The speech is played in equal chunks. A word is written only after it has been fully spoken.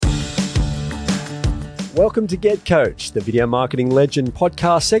Welcome to Get Coach, the Video Marketing Legend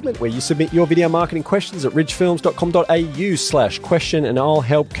podcast segment where you submit your video marketing questions at ridgefilms.com.au/question and I'll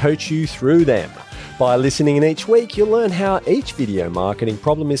help coach you through them. By listening in each week, you'll learn how each video marketing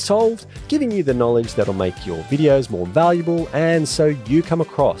problem is solved, giving you the knowledge that'll make your videos more valuable and so you come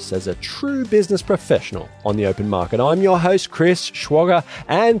across as a true business professional on the open market. I'm your host, Chris Schwager,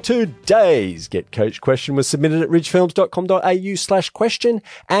 and today's Get Coach question was submitted at ridgefilms.com.au/question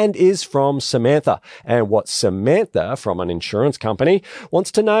and is from Samantha. And what Samantha from an insurance company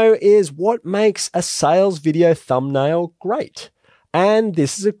wants to know is what makes a sales video thumbnail great? And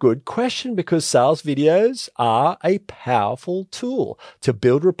this is a good question because sales videos are a powerful tool to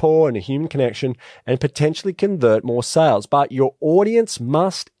build rapport and a human connection and potentially convert more sales. But your audience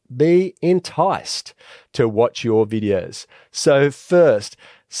must be enticed to watch your videos. So first,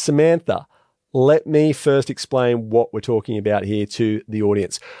 Samantha, let me first explain what we're talking about here to the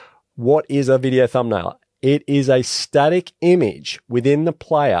audience. What is a video thumbnail? It is a static image within the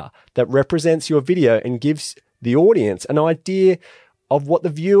player that represents your video and gives the audience an idea of what the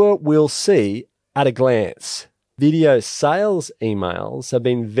viewer will see at a glance. Video sales emails have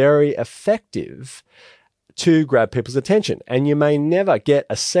been very effective to grab people's attention, and you may never get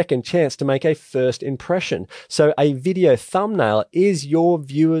a second chance to make a first impression. So a video thumbnail is your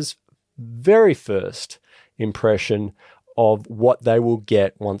viewer's very first impression of what they will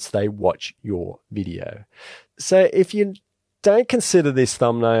get once they watch your video. So if you don't consider this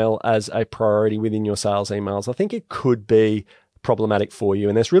thumbnail as a priority within your sales emails, I think it could be problematic for you.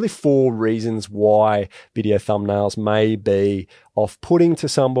 And there's really 4 reasons why video thumbnails may be off-putting to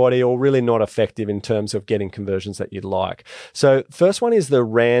somebody or really not effective in terms of getting conversions that you'd like. So first one is the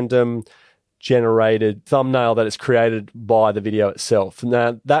random generated thumbnail that is created by the video itself.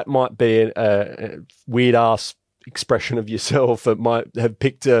 Now, that might be a weird-ass expression of yourself. It might have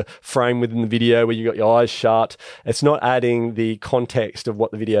picked a frame within the video where you got your eyes shut. It's not adding the context of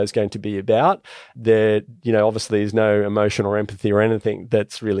what the video is going to be about. There, obviously is no emotion or empathy or anything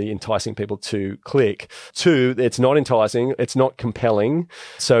that's really enticing people to click. 2, it's not enticing. It's not compelling.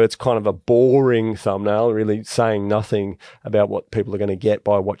 So it's kind of a boring thumbnail, really saying nothing about what people are going to get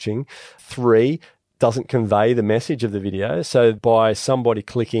by watching. 3, doesn't convey the message of the video. So by somebody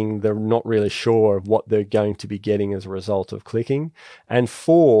clicking, they're not really sure of what they're going to be getting as a result of clicking. And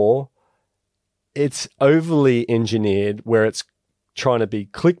 4, it's overly engineered where it's trying to be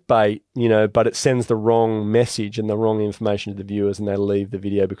clickbait, but it sends the wrong message and the wrong information to the viewers and they leave the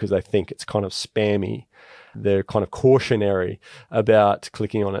video because they think it's kind of spammy. They're kind of cautionary about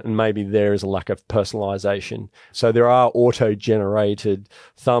clicking on it, and maybe there is a lack of personalization. So there are auto-generated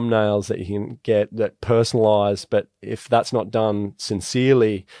thumbnails that you can get that personalize, but if that's not done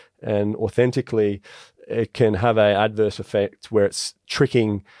sincerely and authentically, it can have an adverse effect where it's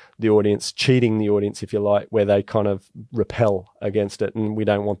tricking the audience, cheating the audience, if you like, where they kind of repel against it. And we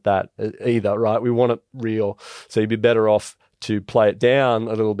don't want that either, right? We want it real. So you'd be better off to play it down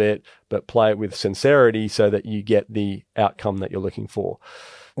a little bit, but play it with sincerity so that you get the outcome that you're looking for.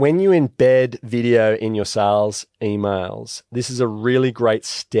 When you embed video in your sales emails, this is a really great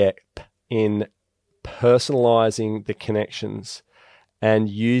step in personalizing the connections and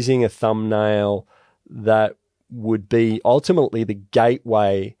using a thumbnail that would be ultimately the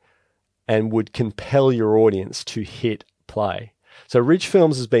gateway and would compel your audience to hit play. So Ridge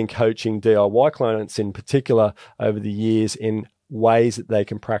Films has been coaching DIY clients in particular over the years in ways that they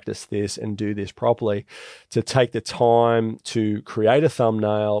can practice this and do this properly, to take the time to create a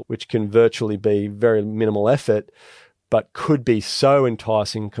thumbnail, which can virtually be very minimal effort, but could be so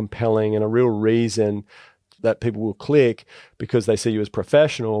enticing, compelling, and a real reason that people will click because they see you as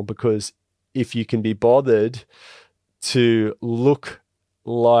professional. Because if you can be bothered to look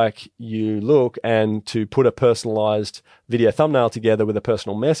like you look and to put a personalized video thumbnail together with a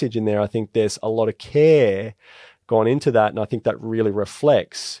personal message in there, I think there's a lot of care gone into that. And I think that really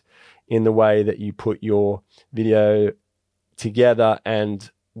reflects in the way that you put your video together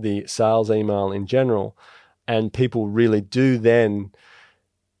and the sales email in general. And people really do then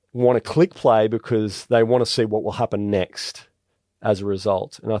want to click play because they want to see what will happen next as a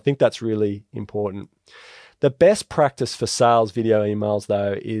result. And I think that's really important. The best practice for sales video emails,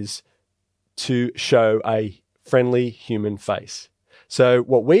 though, is to show a friendly human face. So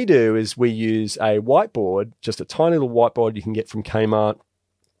what we do is we use a whiteboard, just a tiny little whiteboard you can get from Kmart,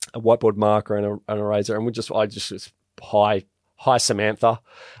 a whiteboard marker and an eraser, and I just hi Samantha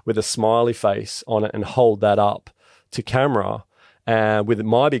with a smiley face on it and hold that up to camera with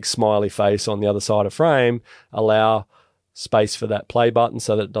my big smiley face on the other side of frame, allow space for that play button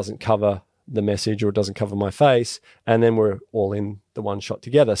so that it doesn't cover the message or it doesn't cover my face, and then we're all in the one shot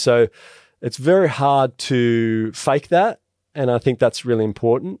together. So It's very hard to fake that. And I think that's really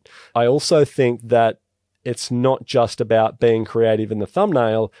important. I also think that it's not just about being creative in the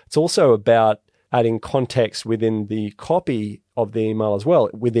thumbnail. It's also about adding context within the copy of the email as well,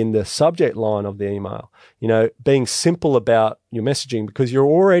 within the subject line of the email. You know, being simple about your messaging, because you're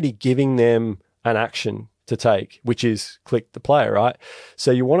already giving them an action to take, which is click the play, right?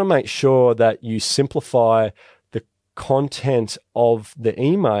 So you want to make sure that you simplify the content of the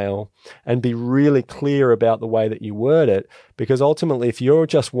email and be really clear about the way that you word it, because ultimately if you're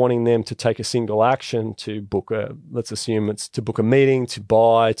just wanting them to take a single action to book let's assume it's to book a meeting, to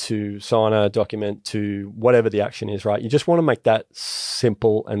buy, to sign a document, to whatever the action is, right? You just want to make that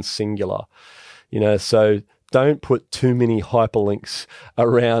simple and singular, you know, so don't put too many hyperlinks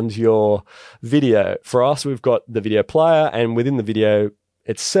around your video. For us, we've got the video player, and within the video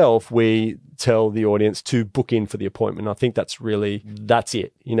itself, we tell the audience to book in for the appointment. I think that's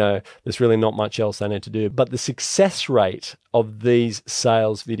it. You know, there's really not much else they need to do. But the success rate of these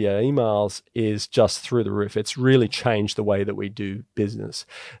sales video emails is just through the roof. It's really changed the way that we do business.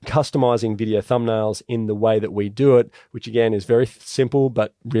 Customizing video thumbnails in the way that we do it, which again is very simple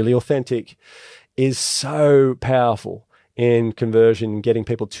but really authentic, is so powerful in conversion, getting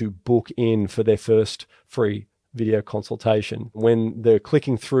people to book in for their first free video consultation. When they're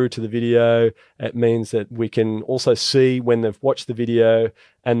clicking through to the video, it means that we can also see when they've watched the video,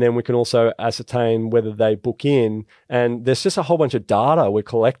 and then we can also ascertain whether they book in. And there's just a whole bunch of data we're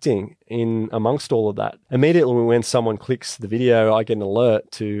collecting in amongst all of that. Immediately when someone clicks the video, I get an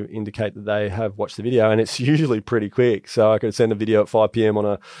alert to indicate that they have watched the video, and it's usually pretty quick. So I could send a video at 5 p.m. on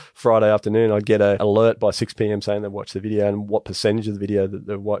a Friday afternoon. I'd get an alert by 6 p.m. saying they've watched the video and what percentage of the video that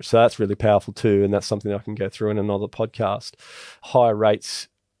they've watched. So that's really powerful too, and that's something I can go through in another podcast. High rates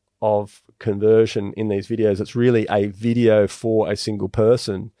of conversion in these videos. It's really a video for a single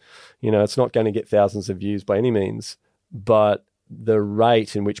person. You know, it's not going to get thousands of views by any means, but the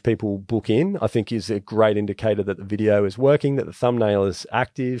rate in which people book in, I think, is a great indicator that the video is working, that the thumbnail is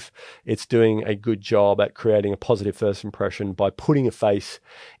active. It's doing a good job at creating a positive first impression by putting a face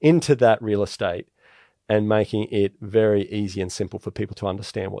into that real estate and making it very easy and simple for people to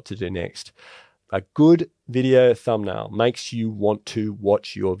understand what to do next. A good video thumbnail makes you want to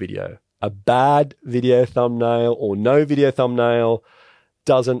watch your video. A bad video thumbnail or no video thumbnail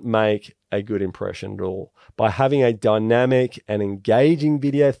doesn't make a good impression at all. By having a dynamic and engaging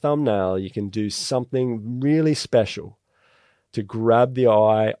video thumbnail, you can do something really special to grab the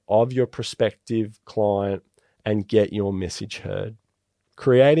eye of your prospective client and get your message heard.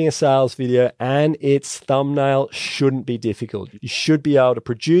 Creating a sales video and its thumbnail shouldn't be difficult. You should be able to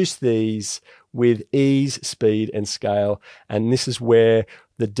produce these with ease, speed, and scale. And this is where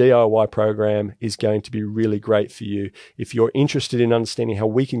the DIY program is going to be really great for you. If you're interested in understanding how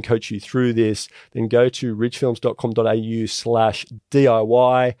we can coach you through this, then go to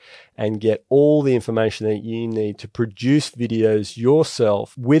ridgefilms.com.au/DIY and get all the information that you need to produce videos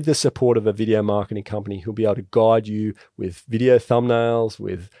yourself with the support of a video marketing company who'll be able to guide you with video thumbnails,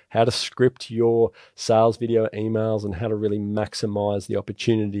 with how to script your sales video emails, and how to really maximize the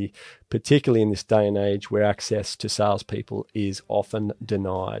opportunity, particularly in this day and age where access to salespeople is often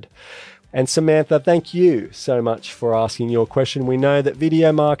denied. And Samantha, thank you so much for asking your question. We know that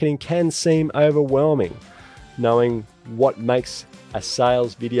video marketing can seem overwhelming, knowing what makes a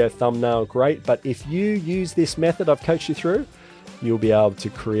sales video thumbnail great. But if you use this method I've coached you through, you'll be able to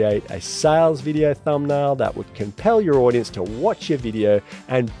create a sales video thumbnail that would compel your audience to watch your video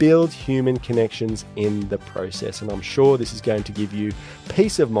and build human connections in the process. And I'm sure this is going to give you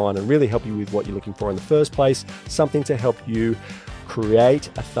peace of mind and really help you with what you're looking for in the first place, something to help you create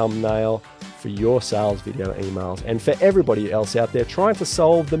a thumbnail for your sales video emails. And for everybody else out there trying to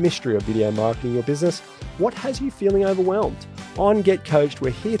solve the mystery of video marketing your business, what has you feeling overwhelmed? On Get Coached,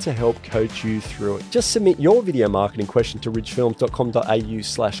 we're here to help coach you through it. Just submit your video marketing question to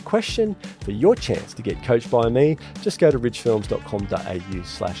ridgefilms.com.au/question for your chance to get coached by me. Just go to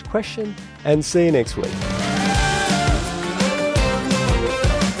ridgefilms.com.au/question and see you next week.